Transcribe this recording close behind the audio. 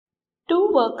Two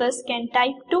workers can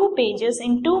type 2 pages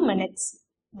in 2 minutes.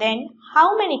 Then,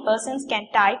 how many persons can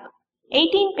type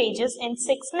 18 pages in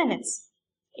 6 minutes?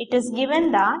 It is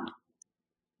given that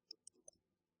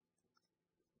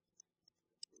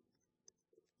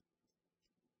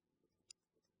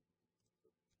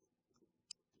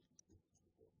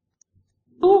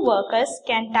two workers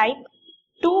can type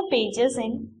 2 pages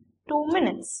in 2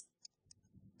 minutes.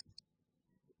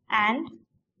 And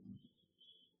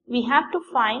we have to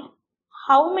find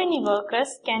how many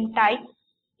workers can type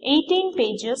 18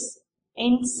 pages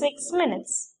in 6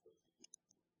 minutes.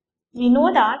 We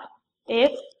know that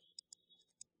if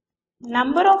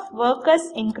number of workers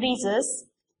increases,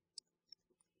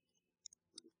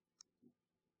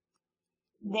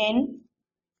 then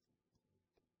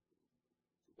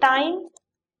time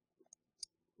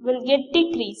will get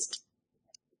decreased.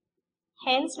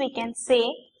 Hence, we can say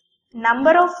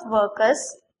number of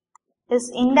workers is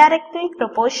indirectly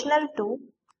proportional to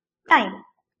time.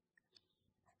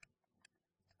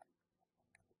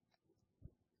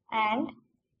 And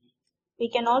we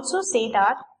can also say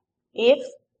that if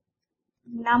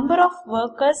number of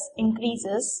workers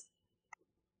increases,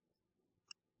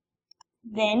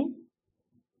 then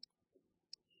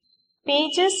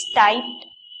pages typed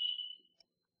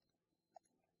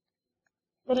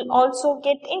will also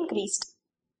get increased.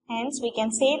 Hence, we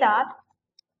can say that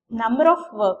number of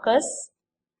workers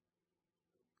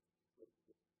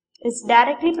is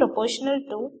directly proportional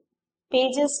to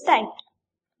pages typed.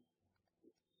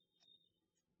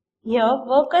 Here,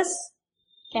 workers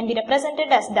can be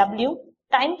represented as W,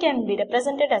 time can be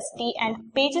represented as T,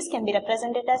 and pages can be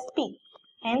represented as P.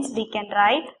 Hence, we can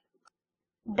write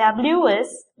W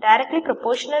is directly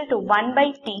proportional to 1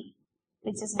 by T,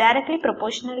 which is directly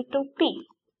proportional to P.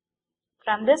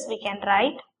 From this, we can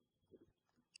write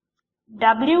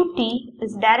WT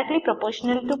is directly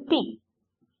proportional to P,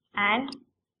 and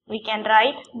we can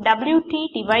write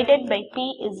WT divided by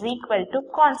P is equal to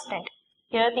constant.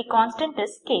 Here the constant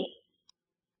is K.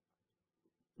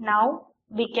 Now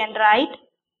we can write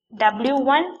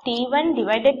W1 T1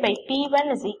 divided by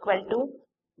P1 is equal to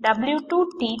W2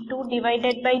 T2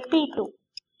 divided by P2.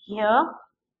 Here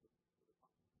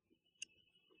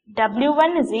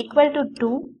W1 is equal to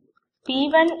 2,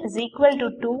 P1 is equal to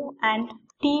 2 and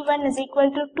T1 is equal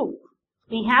to 2.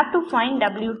 We have to find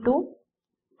W2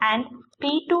 and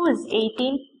P2 is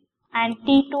 18 and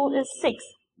T2 is 6.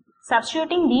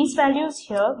 Substituting these values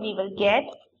here, we will get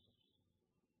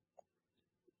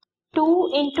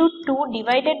 2 into 2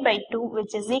 divided by 2,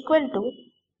 which is equal to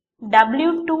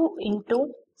W2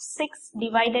 into 6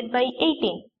 divided by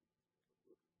 18.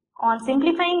 On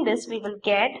simplifying this, we will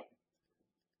get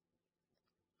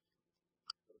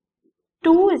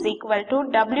 2 is equal to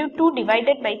W2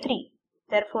 divided by 3.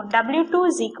 Therefore, W2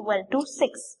 is equal to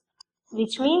 6,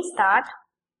 which means that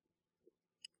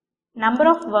number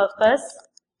of workers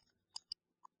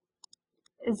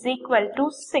is equal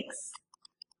to 6.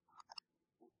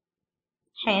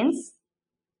 Hence,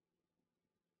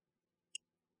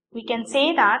 we can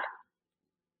say that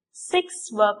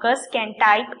 6 workers can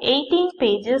type 18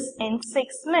 pages in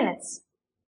 6 minutes.